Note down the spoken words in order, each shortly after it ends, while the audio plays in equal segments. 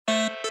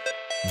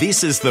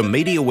This is the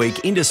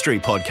Mediaweek Industry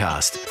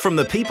Podcast from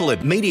the people at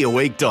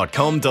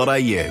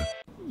mediaweek.com.au.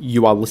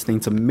 You are listening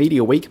to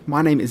Media Week.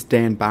 My name is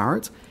Dan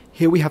Barrett.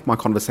 Here we have my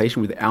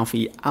conversation with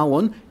Alfie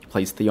Allen, who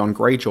plays Theon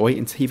Greyjoy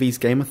in TV's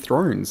Game of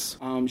Thrones.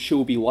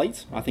 She'll be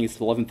late. I think it's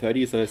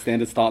 11:30 is her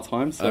standard start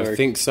time. So I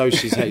think so.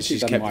 She's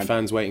kept the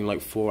fans waiting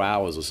like 4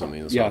 hours or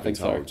something. Yeah, I think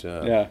so.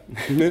 Yeah.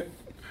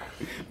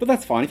 But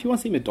that's fine. If you want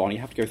to see Madonna,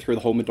 you have to go through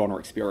the whole Madonna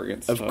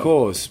experience. Of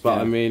course, but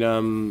yeah. I mean,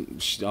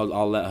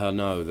 I'll let her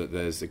know that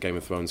there's a Game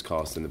of Thrones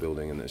cast in the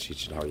building and that she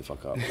should hurry the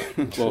fuck up.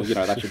 Well,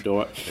 that should do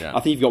it. Yeah.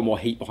 I think you've got more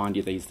heat behind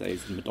you these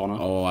days than Madonna.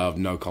 Oh, I have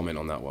no comment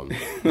on that one.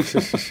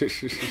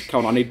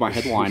 Come on, I need my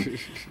headline.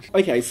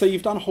 Okay, so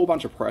you've done a whole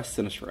bunch of press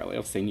in Australia.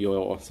 I've seen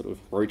your sort of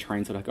road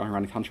trains that are going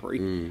around the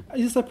country.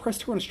 Is the press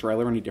tour in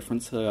Australia any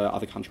different to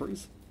other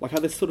countries? Like,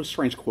 are there sort of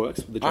strange quirks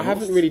with the journalists? I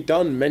haven't really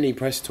done many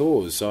press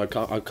tours, so I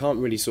can't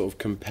really sort of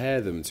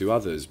compare them to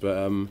others.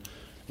 But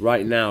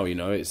right now,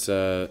 it's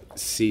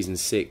season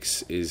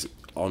 6 is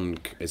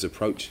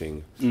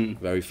approaching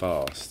very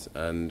fast,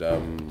 and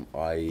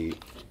I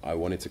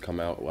wanted to come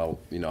out. Well,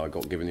 I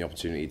got given the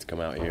opportunity to come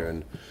out here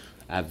and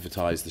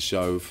advertise the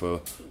show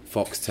for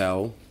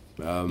Foxtel.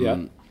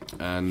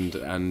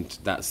 And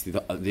that's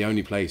the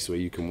only place where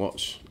you can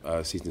watch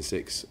season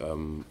 6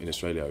 in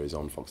Australia is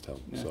on Foxtel.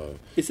 Yeah. So,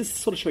 is this the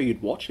sort of show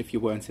you'd watch if you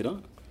weren't in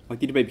it? Like,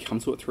 did you maybe come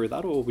to it through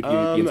that, or would you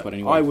be into it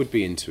anyway? I would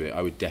be into it.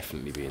 I would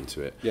definitely be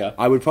into it. Yeah.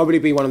 I would probably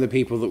be one of the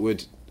people that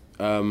would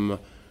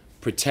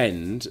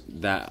pretend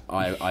that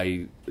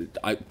I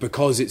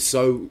because it's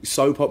so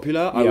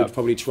popular, I would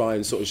probably try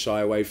and sort of shy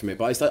away from it.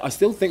 But I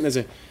still think that's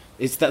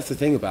the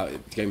thing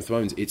about Game of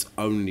Thrones. It's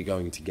only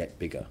going to get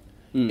bigger.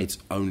 There's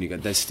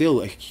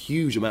still a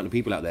huge amount of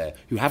people out there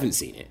who haven't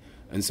seen it,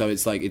 and so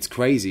it's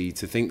crazy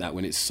to think that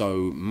when it's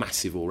so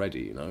massive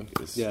already.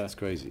 It's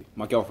crazy.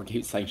 My girlfriend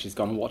keeps saying she's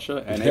gone to watch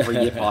it, and every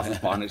year passes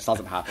by and it just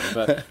doesn't happen.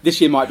 But this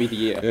year might be the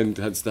year. And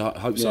hope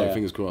so.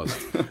 Fingers crossed.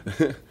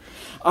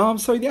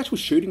 So the actual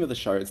shooting of the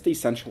show, it's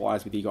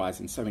decentralised with you guys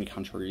in so many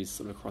countries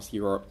sort of across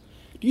Europe.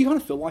 Do you kind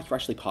of feel like you're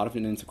actually part of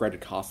an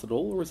integrated cast at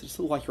all, or is it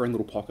still like your own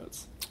little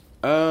pockets?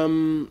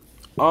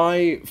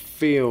 I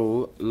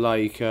feel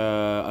like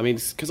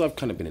it's because I've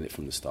kind of been in it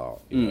from the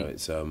start.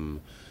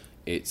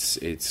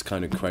 It's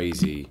kind of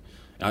crazy.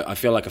 I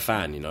feel like a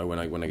fan,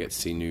 when I get to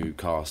see new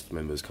cast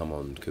members come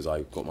on, because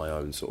I've got my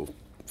own sort of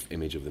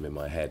image of them in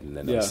my head, and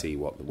then I see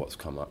what's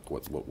come up,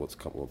 what's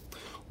come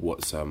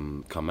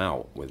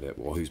out with it,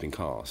 or who's been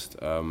cast.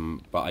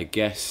 But I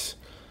guess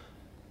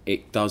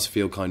it does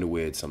feel kind of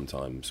weird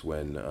sometimes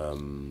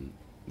when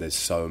there's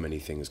so many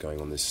things going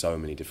on. There's so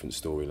many different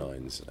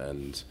storylines,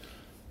 and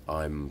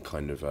I'm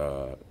kind of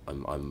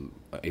I'm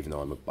even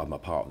though I'm a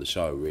part of the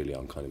show, really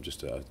I'm kind of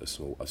just a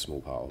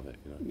small part of it.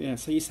 Yeah.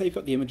 So you say you've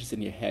got the images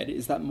in your head.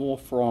 Is that more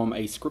from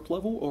a script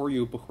level, or are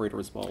you a book reader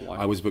as well?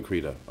 I was a book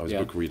reader.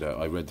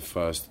 I read the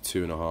first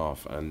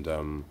 2.5, and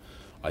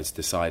I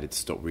decided to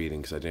stop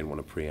reading because I didn't want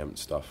to preempt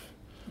stuff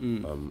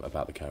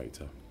about the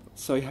character.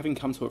 So having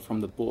come to it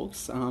from the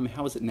books,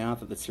 how is it now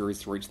that the series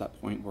has reached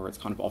that point where it's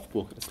kind of off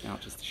book and it's now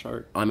just the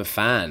show? I'm a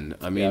fan.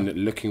 I mean,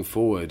 looking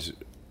forward,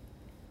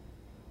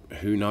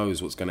 who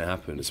knows what's going to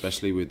happen,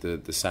 especially with the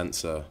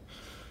Sansa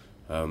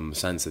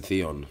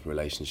Theon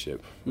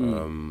relationship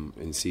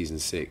in season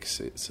 6.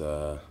 It's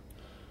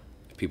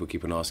people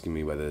keep on asking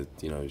me whether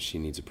she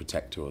needs a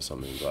protector or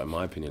something, but in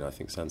my opinion, I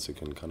think Sansa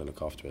can kind of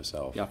look after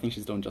herself. Yeah, I think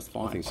she's doing just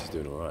fine. I think she's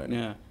doing all right.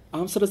 Yeah.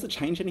 So does it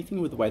change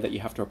anything with the way that you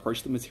have to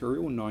approach the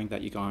material, knowing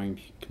that you're going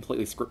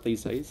completely script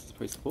these days as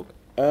opposed to book?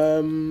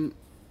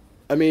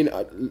 I mean,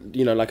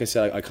 like I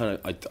said,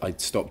 I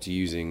stopped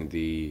using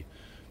the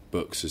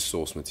books as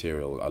source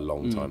material a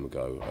long time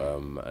ago,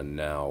 and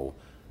now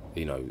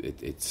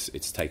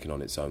it's taken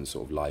on its own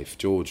sort of life.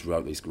 George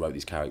wrote these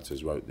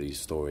characters, wrote these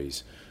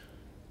stories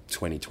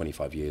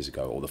 25 years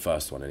ago, or the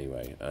first one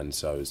anyway, and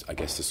so I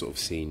guess to sort of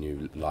see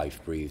new life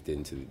breathed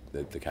into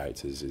the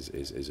characters is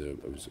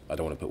I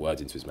don't want to put words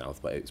into his mouth,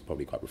 but it's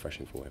probably quite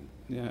refreshing for him.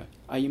 Yeah.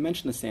 You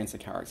mentioned the Sansa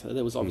character.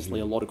 There was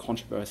obviously a lot of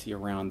controversy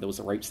around. There was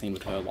a rape scene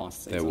with her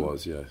last season. There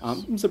was, yes.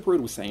 It was a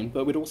brutal scene,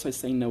 but we'd also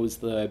seen there was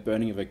the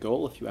burning of a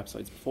girl a few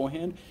episodes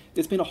beforehand.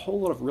 There's been a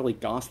whole lot of really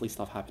ghastly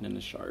stuff happen in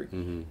the show.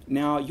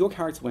 Now, your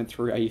character went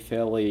through a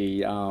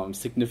fairly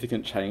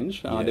significant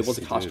change. There was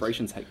a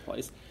castration take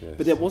place,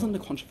 but there wasn't the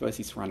controversy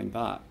surrounding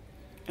that.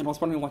 And I was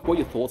wondering what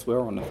your thoughts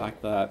were on the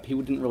fact that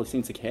people didn't really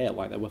seem to care.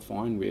 Like, they were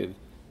fine with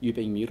you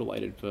being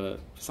mutilated, but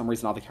for some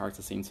reason other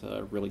characters seem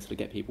to really sort of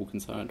get people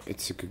concerned.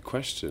 It's a good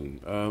question.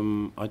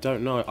 I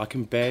don't know. I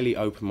can barely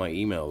open my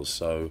emails,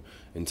 so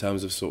in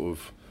terms of sort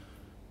of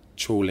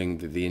trawling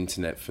the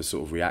internet for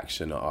sort of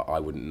reaction, I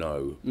wouldn't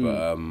know.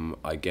 But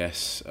I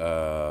guess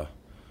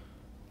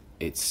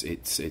it's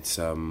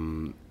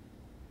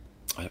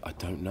I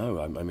don't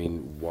know. I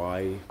mean,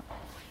 why?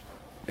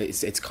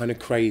 It's kind of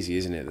crazy,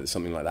 isn't it, that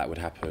something like that would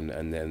happen,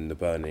 and then the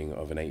burning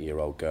of an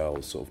 8-year-old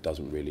girl sort of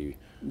doesn't really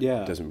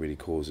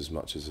cause as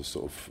much as a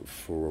sort of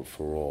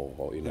furore,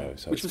 or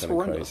So which it's was kind of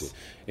horrendous. crazy.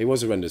 It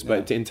was horrendous,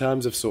 but in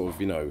terms of sort of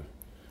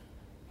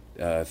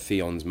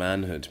Theon's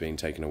manhood being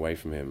taken away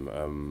from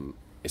him,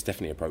 it's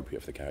definitely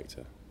appropriate for the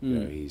character. You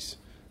know,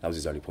 that was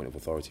his only point of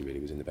authority, really,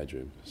 was in the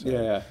bedroom. So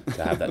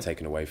to have that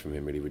taken away from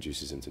him really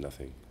reduces him to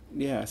nothing.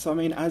 Yeah, so I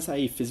mean, as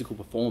a physical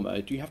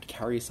performer, do you have to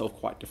carry yourself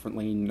quite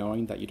differently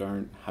knowing that you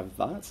don't have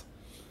that?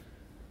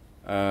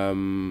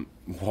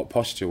 What,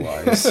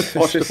 posture-wise?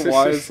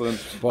 Posture-wise, and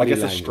body I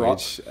guess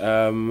language.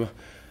 a strut.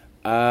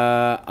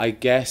 I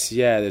guess,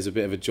 yeah, there's a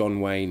bit of a John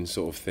Wayne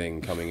sort of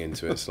thing coming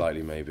into it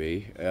slightly,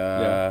 maybe.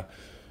 No,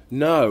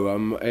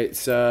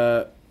 it's...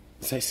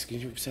 can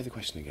you say the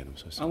question again? I'm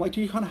so sorry. Like,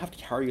 do you kind of have to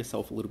carry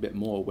yourself a little bit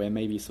more, where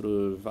maybe sort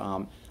of,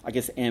 I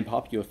guess, amp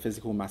up your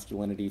physical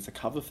masculinity to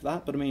cover for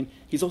that? But I mean,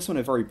 he's also in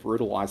a very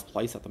brutalized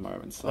place at the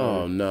moment. So.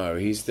 Oh no,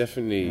 he's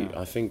definitely. Yeah.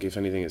 I think if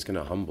anything, it's going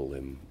to humble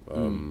him.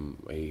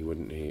 He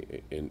wouldn't.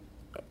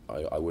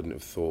 I wouldn't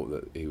have thought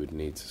that he would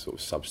need to sort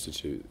of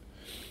substitute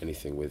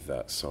anything with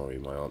that. Sorry,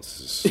 my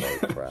answers are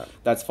so crap.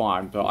 That's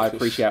fine, but I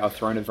appreciate I've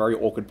thrown a very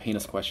awkward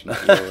penis question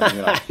at you. And,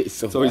 you know,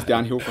 it's always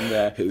downhill from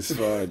there. It's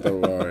fine,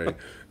 don't worry.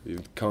 You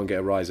can't get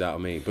a rise out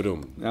of me. But there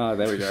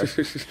we go.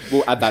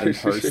 We'll add that in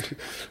post.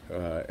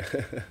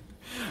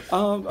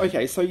 All right.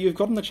 Okay, so you've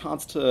gotten the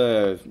chance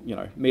to,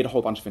 meet a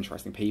whole bunch of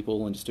interesting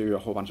people and just do a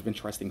whole bunch of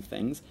interesting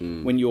things.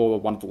 When you're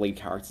one of the lead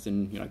characters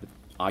in,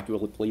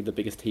 arguably the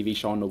biggest TV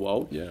show in the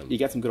world, you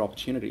get some good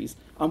opportunities.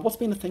 What's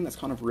been the thing that's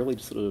kind of really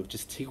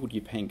just tickled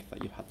you pink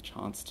that you've had the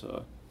chance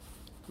to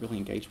really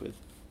engage with?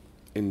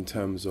 In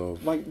terms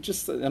of... Like,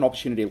 just an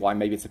opportunity, like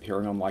maybe it's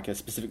appearing on like a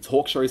specific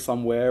talk show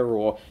somewhere,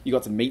 or you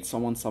got to meet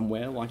someone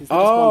somewhere. Like, is there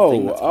just one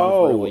thing that's kind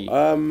of really...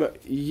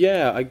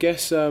 yeah, I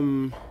guess,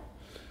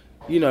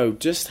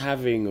 just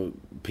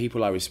having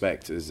people I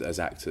respect as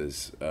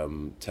actors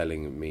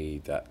telling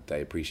me that they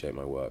appreciate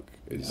my work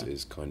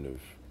is kind of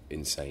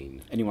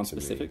insane. Anyone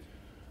specific?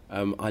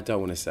 I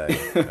don't want to say,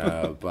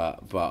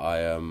 but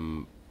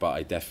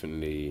I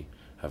definitely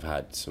have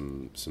had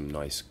some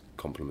nice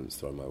compliments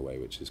thrown my way,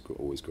 which is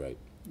always great.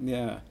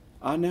 Yeah.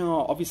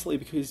 Now, obviously,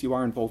 because you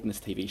are involved in this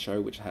TV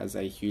show, which has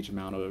a huge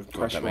amount of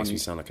pressure on you... That makes me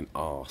sound like an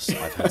arse.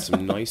 I've had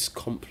some nice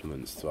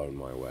compliments thrown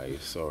my way,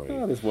 sorry.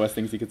 Oh, there's worse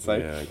things you could say.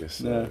 Yeah, I guess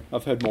so. Yeah,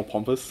 I've heard more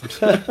pompous.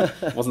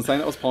 Wasn't saying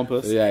that was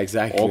pompous. Yeah,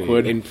 exactly.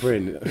 Awkward. In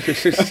print.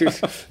 Is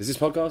this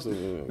podcast?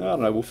 I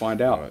don't know, we'll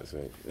find out. All right,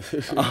 sweet.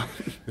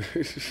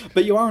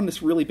 But you are on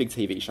this really big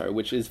TV show,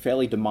 which is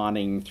fairly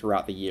demanding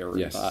throughout the year.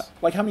 Yes.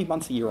 Like, how many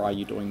months a year are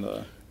you doing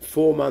the...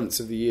 4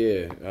 months of the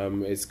year.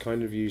 It's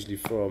kind of usually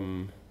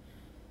from...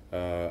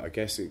 I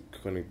guess it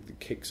kind of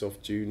kicks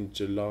off June,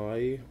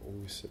 July,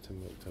 August,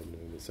 September, October,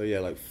 November. So yeah,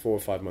 like 4 or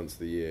 5 months of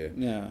the year.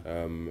 Yeah.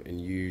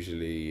 And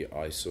usually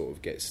I sort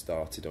of get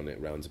started on it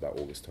round about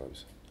August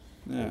times.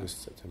 Yeah.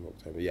 August, September,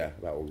 October. Yeah,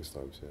 about August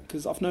times, yeah.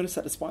 Because I've noticed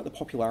that despite the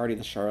popularity of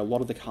the show, a lot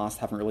of the cast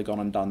haven't really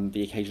gone and done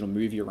the occasional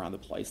movie around the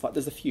place. Like,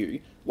 there's a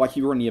few. Like,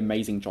 you were in the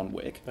amazing John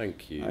Wick.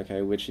 Thank you.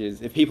 Okay, which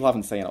is, if people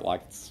haven't seen it,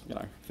 like, it's,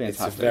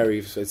 fantastic.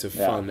 It's a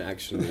fun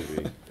action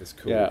movie. It's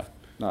cool. Yeah.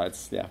 No,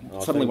 it's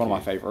certainly one of my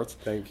favourites.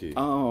 Thank you.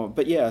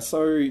 But yeah,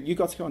 so you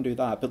got to go and do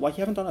that, but like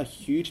you haven't done a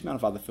huge amount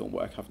of other film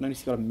work. I've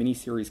noticed you've got a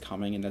mini-series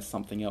coming and there's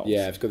something else.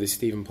 Yeah, I've got this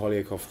Stephen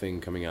Polyakov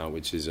thing coming out,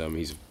 which is,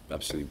 he's an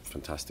absolutely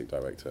fantastic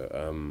director,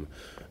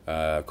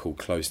 called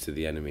Close to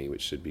the Enemy,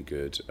 which should be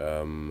good.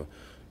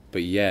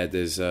 But yeah,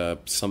 there's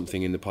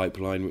something in the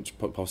pipeline which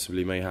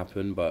possibly may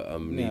happen, but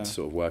need to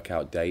sort of work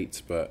out dates.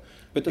 But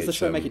does the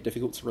show make it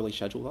difficult to really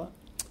schedule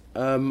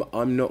that?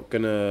 I'm not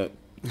going to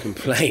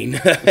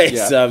complain.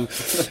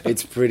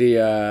 It's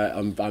pretty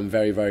I'm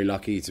very, very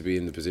lucky to be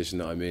in the position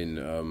that I'm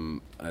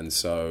in, and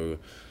so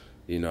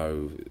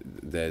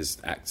there's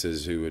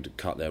actors who would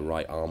cut their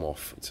right arm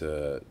off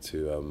to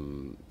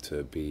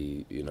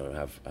be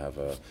have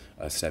a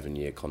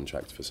 7-year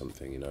contract for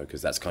something,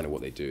 because that's kind of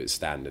what they do. It's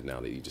standard now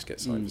that you just get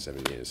signed for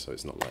 7 years, so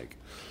it's not like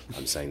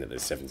I'm saying that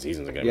there's 7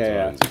 seasons of Game of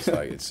Thrones. It's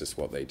like it's just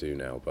what they do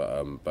now.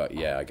 But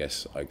yeah, I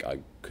guess I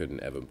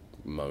couldn't ever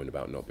moan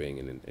about not being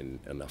in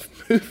enough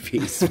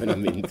movies when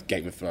I'm in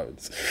Game of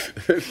Thrones.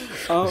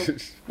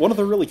 One of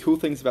the really cool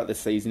things about this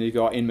season, you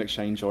got Ian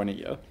McShane joining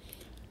you.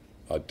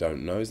 I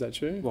don't know, is that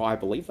true? Well, I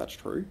believe that's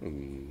true.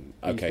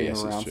 Okay, yes,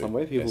 it's around true.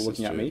 Somewhere, people yes,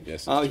 looking at true. me.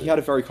 Yes, he had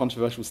a very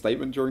controversial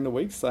statement during the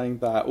week saying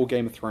that all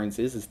Game of Thrones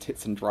is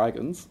tits and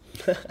dragons.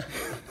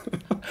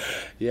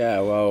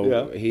 Yeah,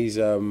 well,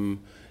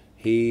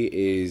 he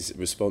is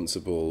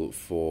responsible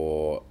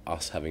for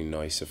us having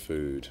nicer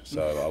food,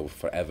 so I will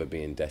forever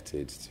be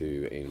indebted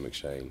to Ian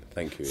McShane.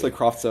 Thank you. So Ian.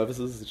 craft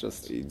services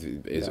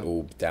is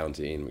all down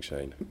to Ian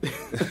McShane.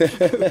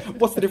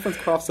 What's the difference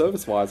craft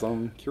service wise?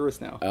 I'm curious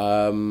now.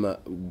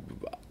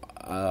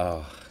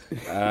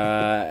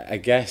 I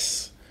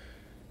guess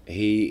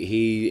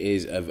he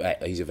is a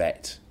vet. He's a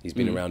vet. He's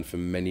been around for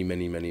many,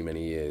 many, many,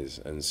 many years,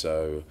 and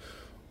so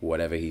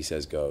whatever he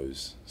says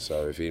goes.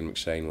 So if Ian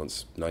McShane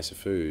wants nicer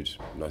food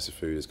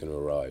is going to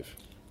arrive.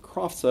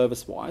 craft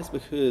service wise,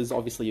 because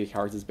obviously your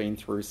character's been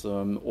through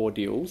some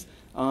ordeals,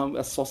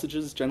 are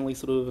sausages generally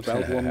sort of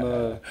available on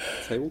the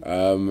table?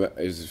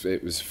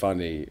 It was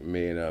funny.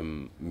 Me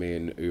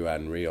and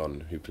Uan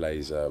Rion, who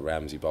plays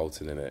Ramsay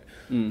Bolton in it,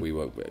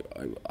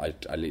 I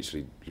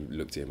literally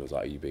looked at him and was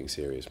like, "Are you being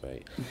serious,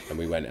 mate?" And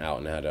we went out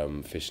and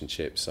had fish and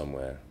chips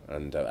somewhere,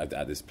 and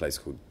at this place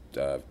called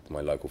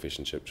my local fish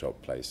and chip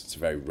shop place. It's a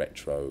very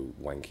retro,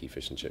 wanky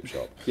fish and chip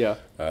shop. Yeah.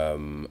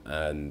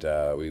 And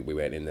we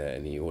went in there,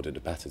 and he ordered a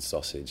battered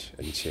sausage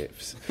and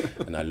chips,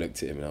 and I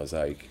looked at him and I was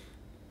like,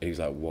 he was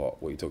like,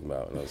 "What? What are you talking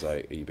about?" And I was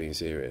like, "Are you being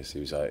serious?"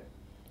 He was like,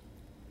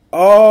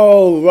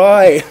 "Oh,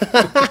 right."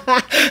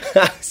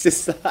 I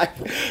was like,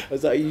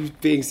 "Are you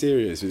being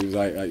serious?" And he was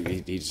like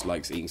he just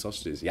likes eating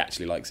sausages. He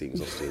actually likes eating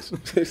sausages.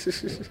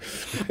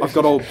 I've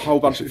got a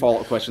whole bunch of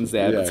follow-up questions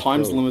there, but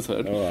time's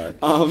limited. All right.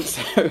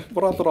 So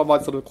what I thought I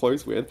might sort of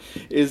close with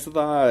is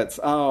that,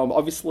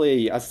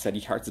 obviously, as I said,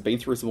 your character's been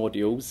through some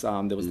ordeals.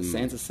 There was the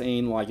Santa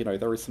scene,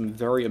 there was some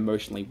very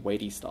emotionally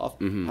weighty stuff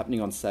happening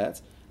on set.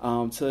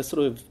 To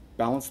sort of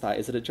balance that,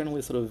 is it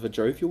generally sort of a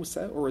jovial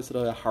set, or is it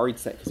a hurried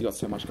set because you've got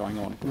so much going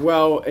on?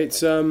 Well,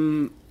 it's I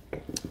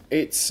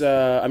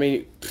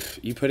mean,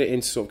 you put it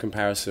into sort of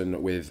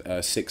comparison with a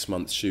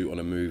 6-month shoot on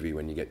a movie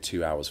when you get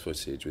 2 hours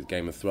footage. With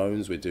Game of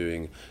Thrones, we're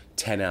doing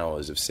 10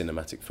 hours of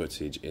cinematic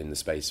footage in the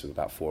space of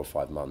about 4 or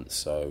 5 months.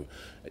 So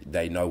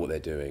they know what they're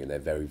doing, and they're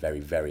very, very,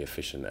 very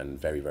efficient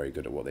and very, very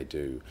good at what they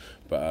do.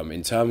 But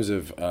in terms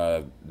of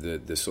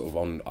the sort of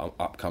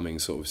upcoming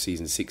sort of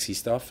season 60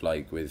 stuff,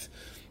 like with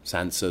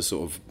Sansa,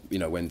 sort of,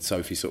 when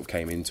Sophie sort of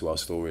came into our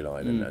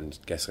storyline, and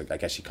I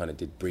guess she kind of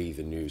did breathe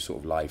a new sort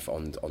of life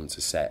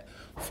onto set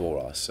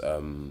for us.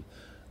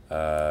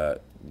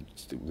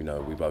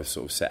 We both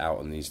sort of set out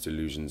on these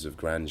delusions of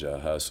grandeur,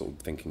 her sort of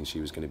thinking she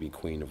was going to be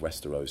Queen of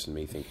Westeros, and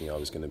me thinking I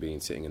was going to be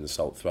sitting in the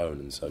Salt Throne.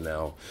 And so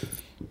now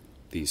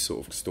these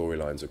sort of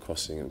storylines are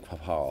crossing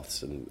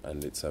paths, and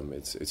it's all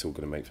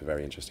going to make for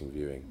very interesting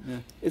viewing. Yeah.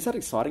 Is that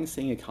exciting,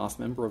 seeing a cast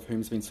member of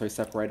whom's been so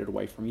separated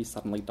away from you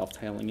suddenly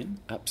dovetailing in?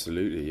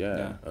 Absolutely,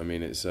 yeah. I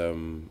mean, it's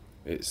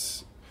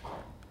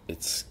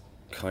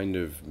kind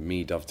of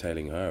me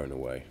dovetailing her in a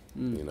way,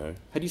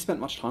 Had you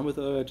spent much time with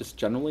her just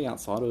generally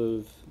outside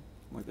of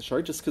the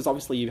show? Just because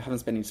obviously you haven't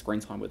spent any screen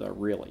time with her,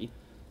 really.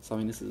 So, I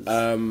mean, this has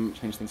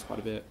changed things quite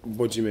a bit.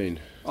 What do you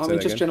mean? I mean,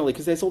 just generally,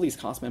 because there's all these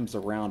cast members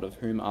around of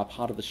whom are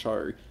part of the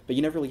show, but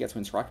you never really get to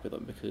interact with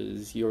them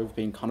because you've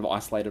been kind of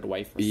isolated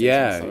away from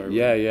season.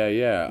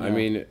 Yeah. I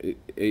mean,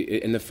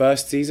 in the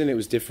first season, it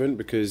was different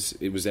because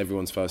it was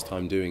everyone's first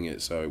time doing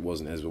it, so it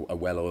wasn't as a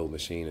well-oiled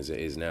machine as it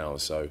is now.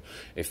 So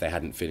if they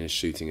hadn't finished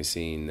shooting a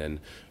scene, then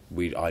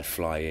I'd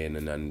fly in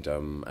and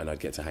I'd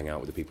get to hang out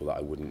with the people that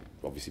I wouldn't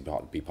obviously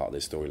be part of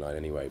this storyline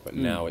anyway. But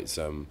now it's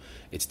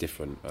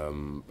different,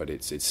 but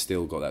it's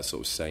still got that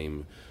sort of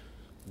same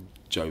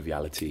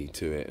joviality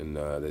to it, and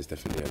there's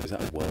definitely is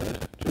that a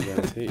word?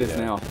 Joviality. It is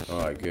now. All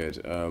right,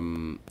 good.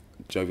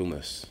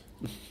 Joviality,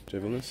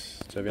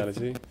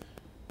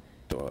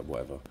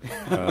 whatever.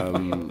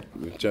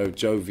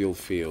 Jovial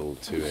feel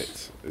to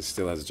it. It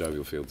still has a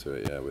jovial feel to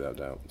it, yeah, without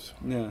doubt.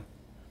 Yeah.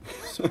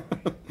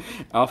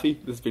 Alfie,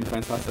 this has been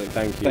fantastic.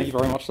 Thank you. Thank you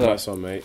very much, sir. Nice one, mate.